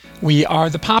We are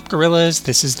the Pop Gorillas.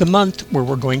 This is the month where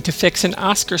we're going to fix an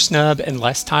Oscar snub in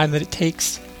less time than it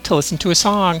takes to listen to a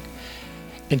song.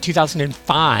 In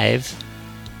 2005,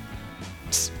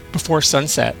 Before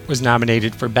Sunset was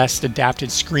nominated for Best Adapted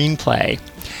Screenplay.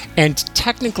 And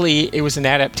technically, it was an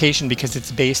adaptation because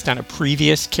it's based on a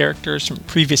previous characters from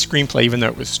previous screenplay, even though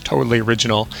it was totally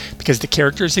original. Because the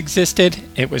characters existed,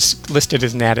 it was listed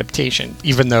as an adaptation,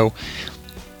 even though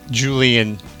Julie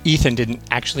and Ethan didn't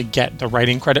actually get the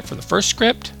writing credit for the first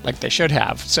script like they should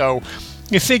have. So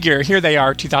you figure, here they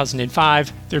are,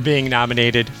 2005, they're being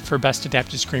nominated for Best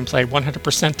Adapted Screenplay.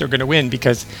 100% they're going to win,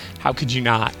 because how could you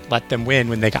not let them win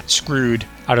when they got screwed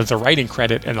out of the writing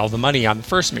credit and all the money on the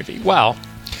first movie? Well,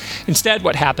 instead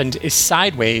what happened is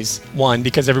Sideways won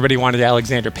because everybody wanted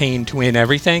Alexander Payne to win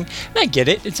everything. And I get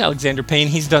it, it's Alexander Payne,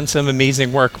 he's done some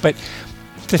amazing work, but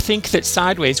to think that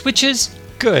Sideways, which is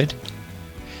good,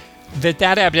 that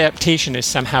adaptation is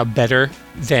somehow better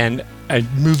than a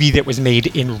movie that was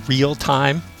made in real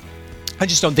time, I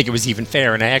just don't think it was even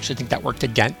fair. And I actually think that worked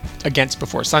against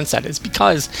Before Sunset, is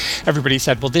because everybody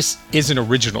said, well, this is an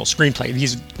original screenplay.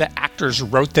 The actors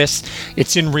wrote this.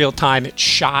 It's in real time. It's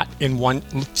shot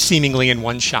seemingly in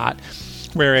one shot.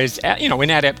 Whereas, in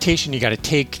adaptation, you got to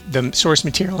take the source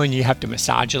material and you have to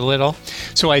massage it a little.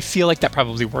 So I feel like that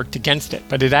probably worked against it,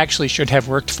 but it actually should have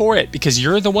worked for it, because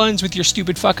you're the ones with your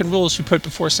stupid fucking rules who put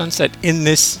Before Sunset in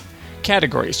this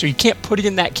category. So you can't put it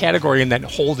in that category and then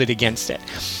hold it against it.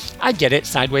 I get it.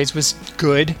 Sideways was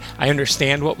good. I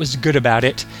understand what was good about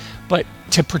it. But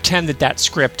to pretend that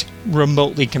script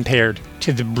remotely compared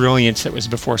to the brilliance that was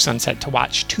Before Sunset, to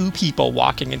watch two people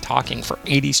walking and talking for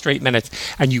 80 straight minutes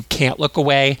and you can't look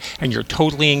away and you're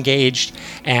totally engaged,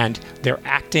 and their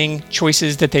acting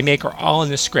choices that they make are all in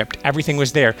the script. Everything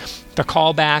was there. The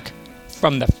callback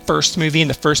from the first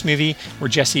movie where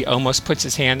Jesse almost puts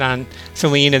his hand on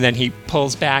Celine and then he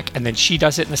pulls back and then she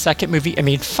does it in the second movie. I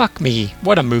mean, fuck me.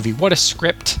 What a movie. What a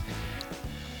script.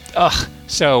 Ugh.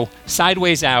 So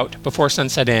Sideways out, Before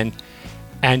Sunset in,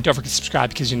 and don't forget to subscribe,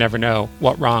 because you never know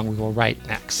what wrong we will write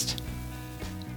next.